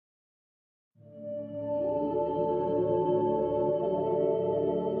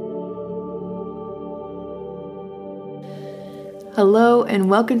Hello, and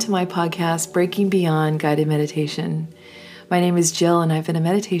welcome to my podcast, Breaking Beyond Guided Meditation. My name is Jill, and I've been a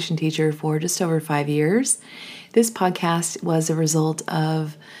meditation teacher for just over 5 years. This podcast was a result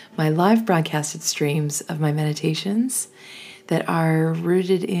of my live broadcasted streams of my meditations that are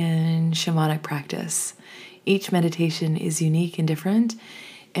rooted in shamanic practice. Each meditation is unique and different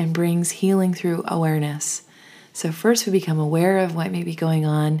and brings healing through awareness. So first we become aware of what may be going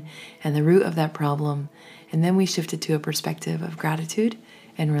on and the root of that problem, and then we shift it to a perspective of gratitude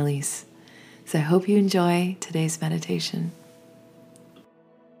and release. So I hope you enjoy today's meditation.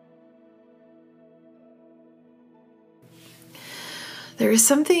 There is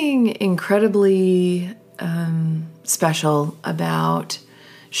something incredibly special about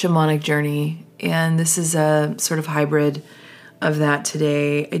shamanic journey, and this is a sort of hybrid of that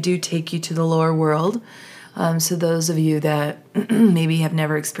today. I do take you to the lower world. So those of you that maybe have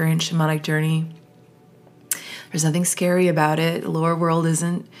never experienced shamanic journey, there's nothing scary about it. The lower world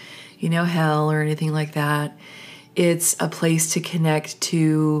isn't, hell or anything like that. It's a place to connect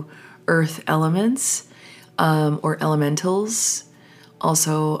to earth elements or elementals,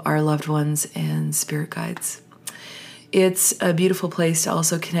 also our loved ones and spirit guides. It's a beautiful place to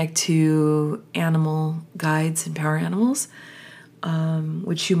also connect to animal guides and power animals,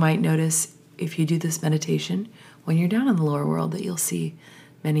 which you might notice if you do this meditation when you're down in the lower world, that you'll see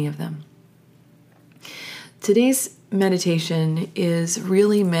many of them. Today's meditation is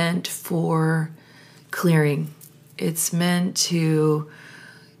really meant for clearing. It's meant to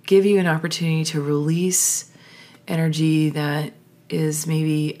give you an opportunity to release energy that is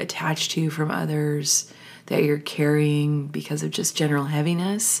maybe attached to you from others that you're carrying because of just general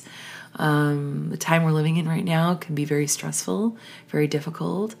heaviness. The time we're living in right now can be very stressful, very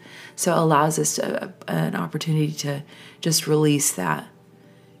difficult. So it allows us an opportunity to just release that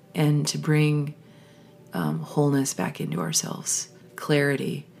and to bring wholeness back into ourselves,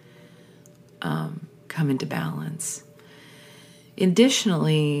 clarity, come into balance.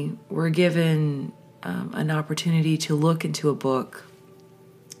 Additionally, we're given an opportunity to look into a book.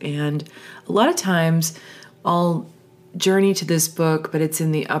 And a lot of times I'll journey to this book, but it's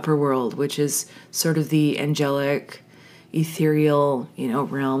in the upper world, which is sort of the angelic, ethereal,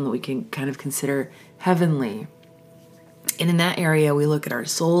 realm that we can kind of consider heavenly. And in that area, we look at our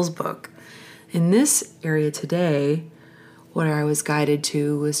soul's book. In this area today, what I was guided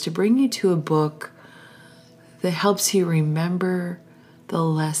to was to bring you to a book that helps you remember the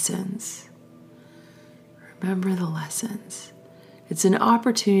lessons. Remember the lessons. It's an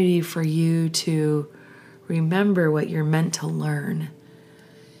opportunity for you to remember what you're meant to learn.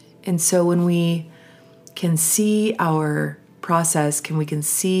 And so when we can see our process, we can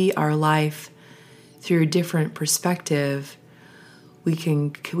see our life through a different perspective, we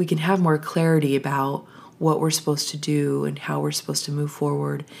can have more clarity about what we're supposed to do and how we're supposed to move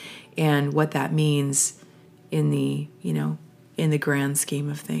forward and what that means in the grand scheme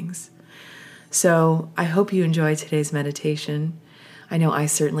of things. So I hope you enjoy today's meditation. I know I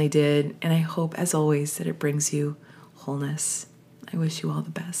certainly did, and I hope, as always, that it brings you wholeness. I wish you all the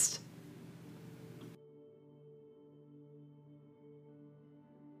best.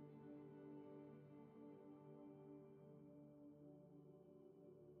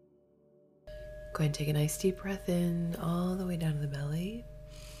 Go ahead and take a nice deep breath in all the way down to the belly,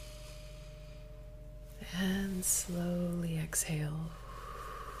 and slowly exhale.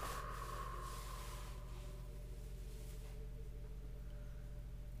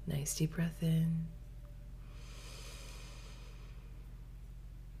 Nice deep breath in.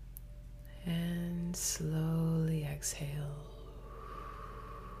 And slowly exhale.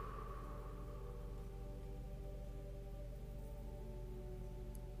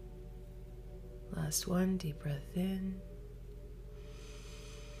 Last one, deep breath in.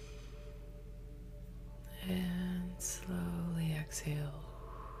 And slowly exhale.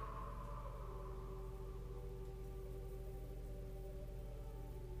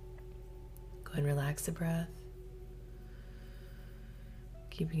 Go and relax the breath,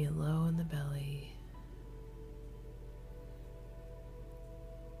 keeping it low in the belly,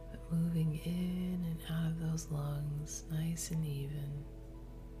 but moving in and out of those lungs nice and even,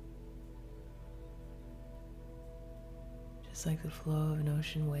 just like the flow of an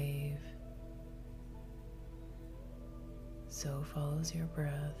ocean wave. So follows your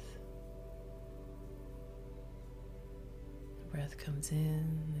breath. The breath comes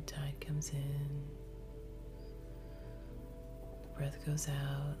in, the tide comes in. The breath goes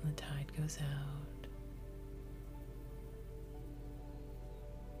out, and the tide goes out.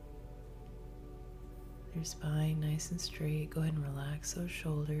 Your spine nice and straight. Go ahead and relax those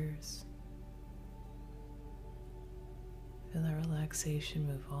shoulders. Feel that relaxation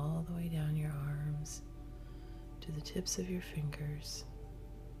move all the way down your arms to the tips of your fingers.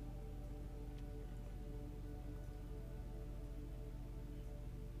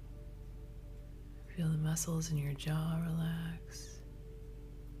 Feel the muscles in your jaw relax.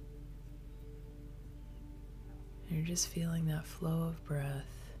 And you're just feeling that flow of breath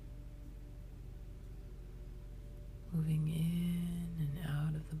moving in and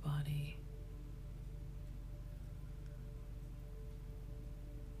out of the body.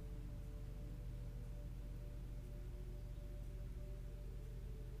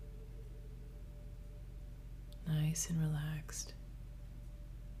 Nice and relaxed.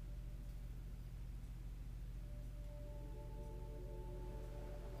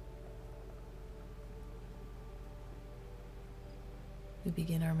 We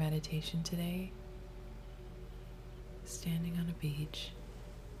begin our meditation today standing on a beach.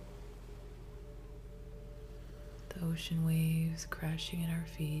 The ocean waves crashing at our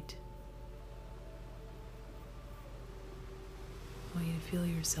feet. I want you to feel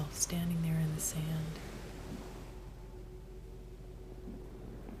yourself standing there in the sand.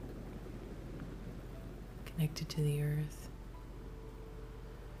 Connected to the earth.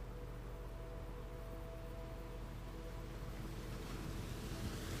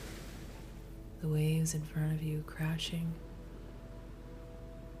 The waves in front of you crashing.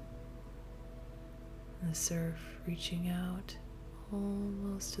 And the surf reaching out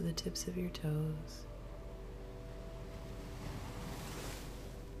almost to the tips of your toes.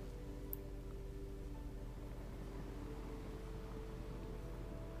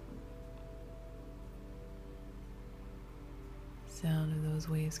 Sound of those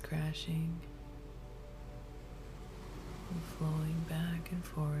waves crashing and flowing back and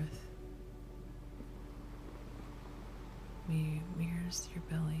forth mirrors your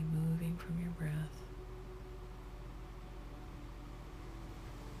belly moving from your breath.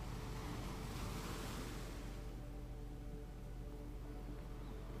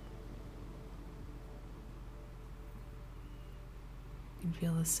 You can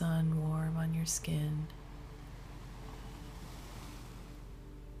feel the sun warm on your skin.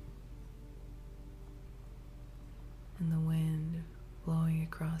 And the wind blowing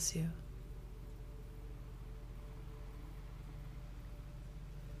across you.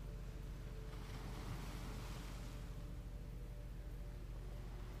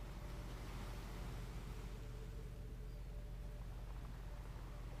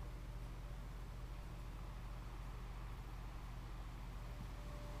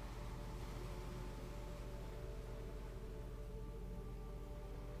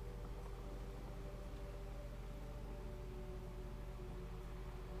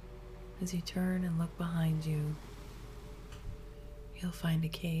 As you turn and look behind you, you'll find a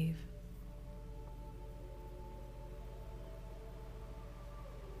cave.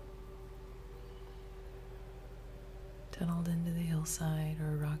 Tunneled into the hillside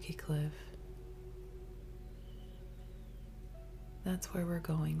or a rocky cliff. That's where we're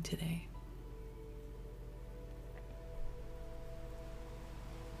going today.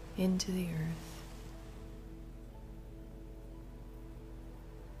 Into the earth.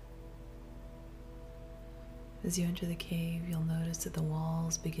 As you enter the cave, you'll notice that the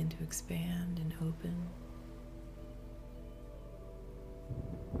walls begin to expand and open.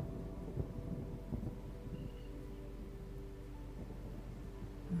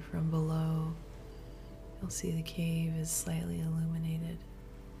 And from below, you'll see the cave is slightly illuminated.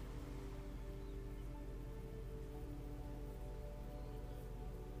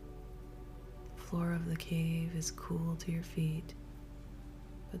 The floor of the cave is cool to your feet,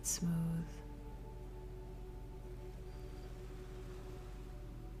 but smooth.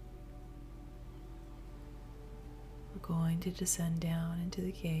 We're going to descend down into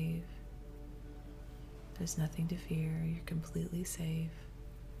the cave. There's nothing to fear. You're completely safe.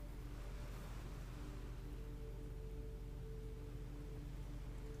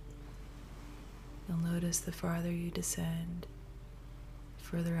 You'll notice the farther you descend, the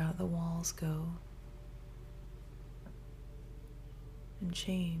further out the walls go and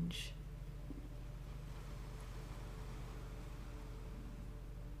change.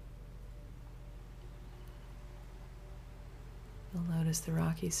 You'll notice the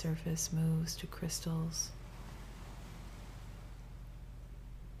rocky surface moves to crystals.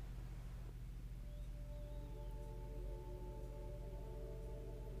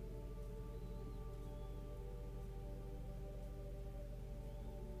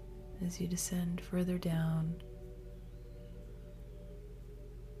 As you descend further down,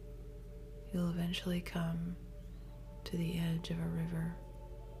 you'll eventually come to the edge of a river.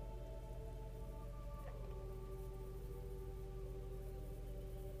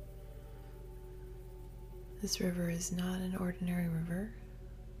 This river is not an ordinary river.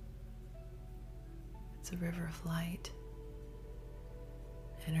 It's a river of light,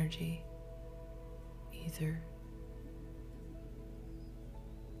 energy, ether.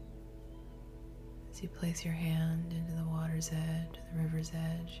 As you place your hand into the water's edge, the river's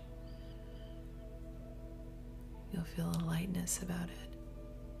edge, you'll feel a lightness about it.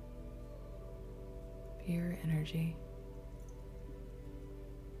 Pure energy.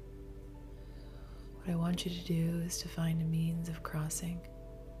 What I want you to do is to find a means of crossing.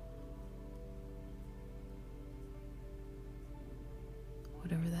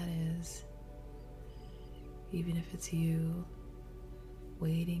 Whatever that is, even if it's you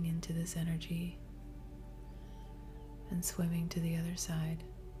wading into this energy and swimming to the other side.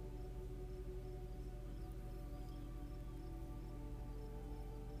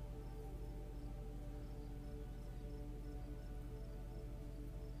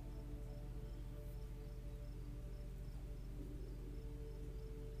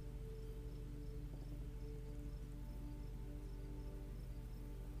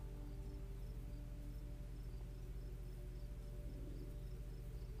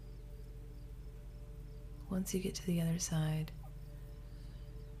 Once you get to the other side,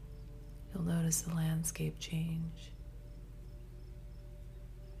 you'll notice the landscape change.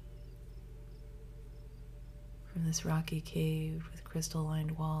 From this rocky cave with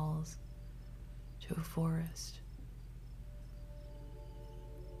crystal-lined walls to a forest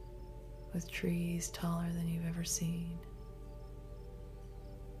with trees taller than you've ever seen.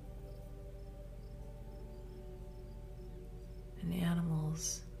 And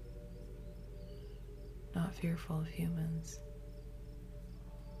animals not fearful of humans.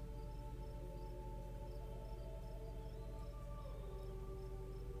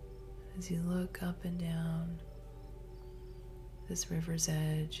 As you look up and down this river's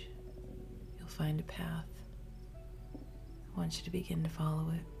edge, you'll find a path. I want you to begin to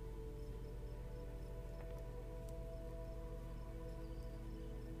follow it.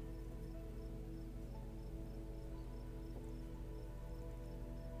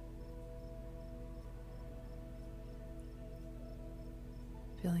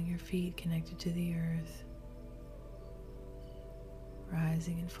 Feeling your feet connected to the earth,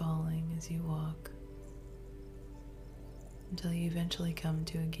 rising and falling as you walk, until you eventually come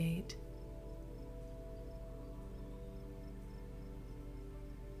to a gate.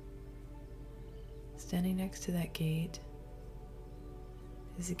 Standing next to that gate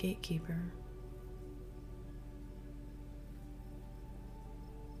is a gatekeeper.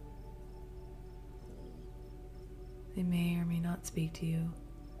 They may or may not speak to you.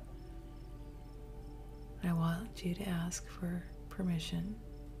 I want you to ask for permission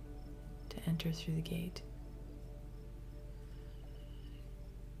to enter through the gate.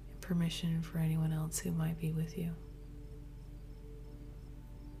 And permission for anyone else who might be with you.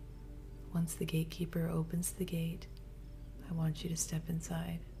 Once the gatekeeper opens the gate, I want you to step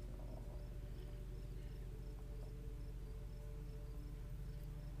inside.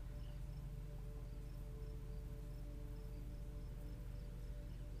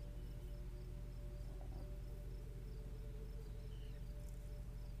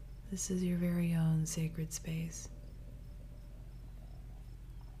 This is your very own sacred space.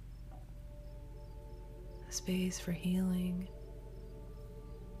 A space for healing,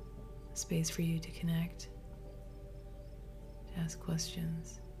 a space for you to connect, to ask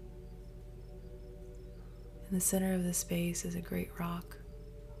questions. In the center of the space is a great rock.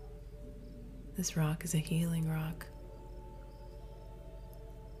 This rock is a healing rock,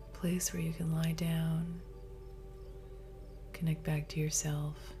 a place where you can lie down, connect back to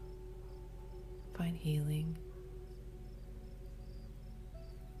yourself, find healing.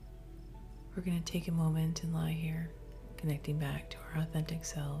 We're going to take a moment and lie here, connecting back to our authentic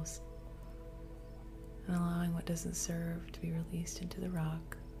selves and allowing what doesn't serve to be released into the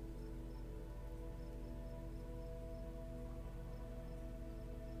rock.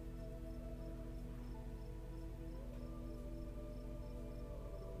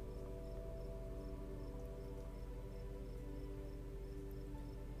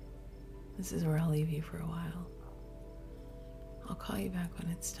 This is where I'll leave you for a while. I'll call you back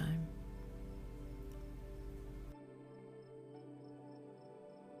when it's time.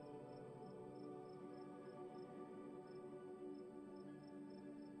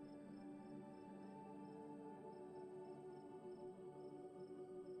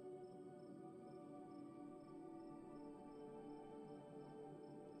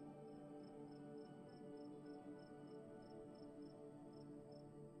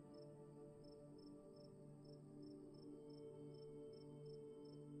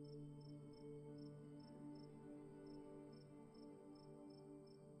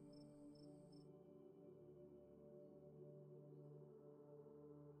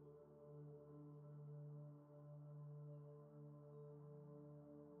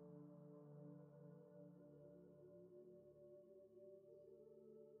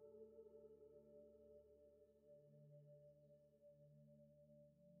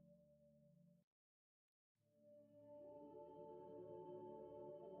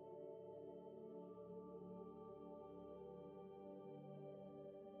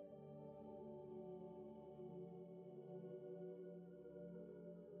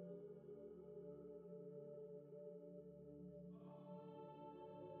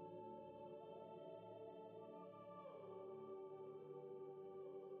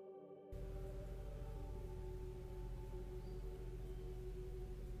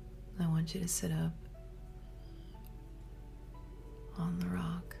 want you to sit up on the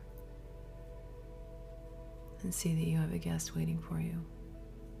rock and see that you have a guest waiting for you.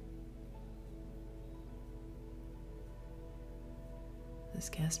 This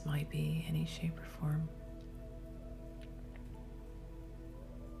guest might be any shape or form.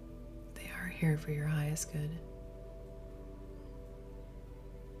 They are here for your highest good.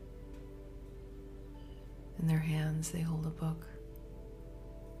 In their hands, they hold a book.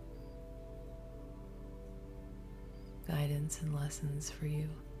 Guidance and lessons for you.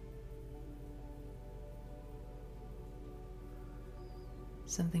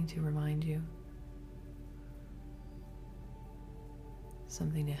 Something to remind you.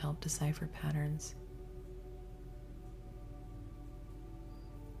 Something to help decipher patterns.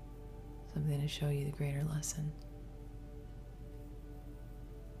 Something to show you the greater lesson.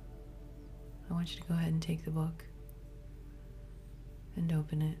 I want you to go ahead and take the book and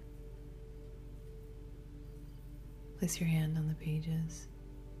open it. Place your hand on the pages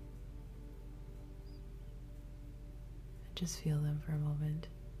and just feel them for a moment.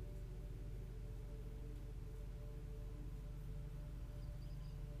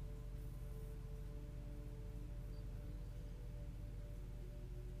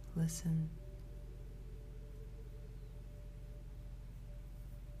 Listen.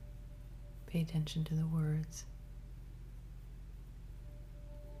 Pay attention to the words.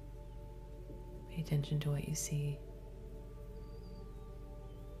 Pay attention to what you see.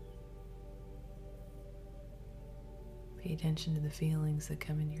 Pay attention to the feelings that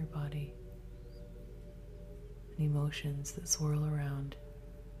come into your body and emotions that swirl around.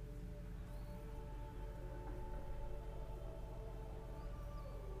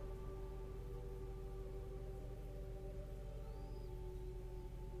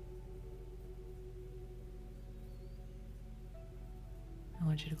 I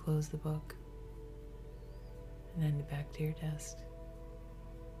want you to close the book and hand it back to your desk.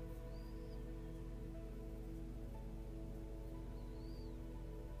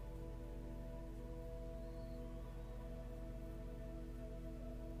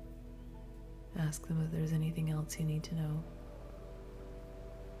 Ask them if there's anything else you need to know.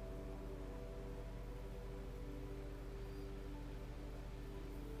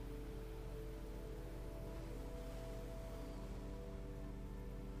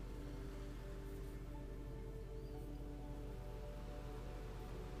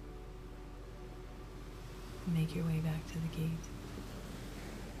 Make your way back to the gate.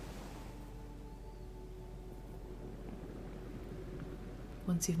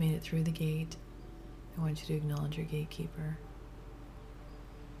 Once you've made it through the gate, I want you to acknowledge your gatekeeper.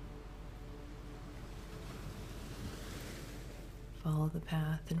 Follow the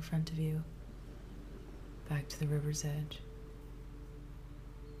path in front of you back to the river's edge.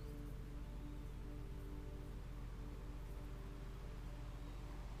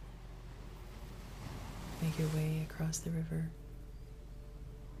 Make your way across the river.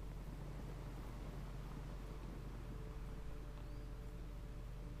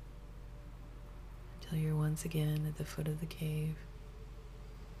 Until you're once again at the foot of the cave.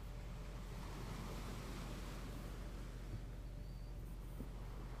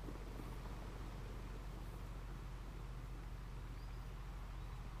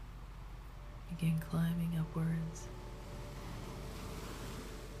 Begin climbing upwards.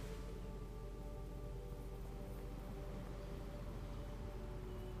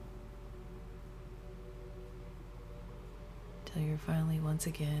 Until you're finally once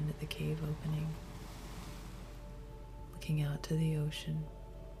again at the cave opening, looking out to the ocean.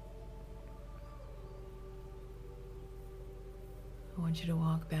 I want you to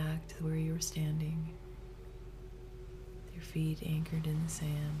walk back to where you were standing, with your feet anchored in the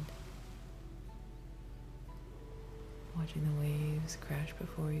sand, watching the waves crash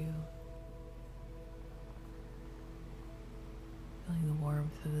before you, feeling the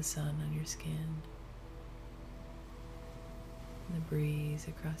warmth of the sun on your skin, and the breeze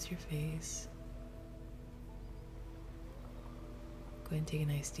across your face. Go ahead and take a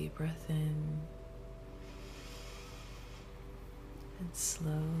nice deep breath in and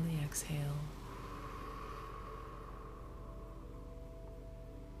slowly exhale.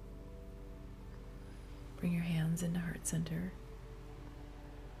 Bring your hands into heart center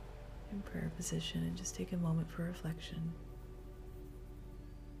in prayer position and just take a moment for reflection.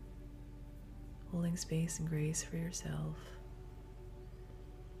 Holding space and grace for yourself.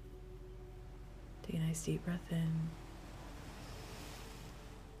 Take a nice deep breath in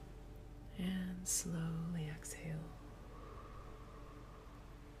and slowly exhale.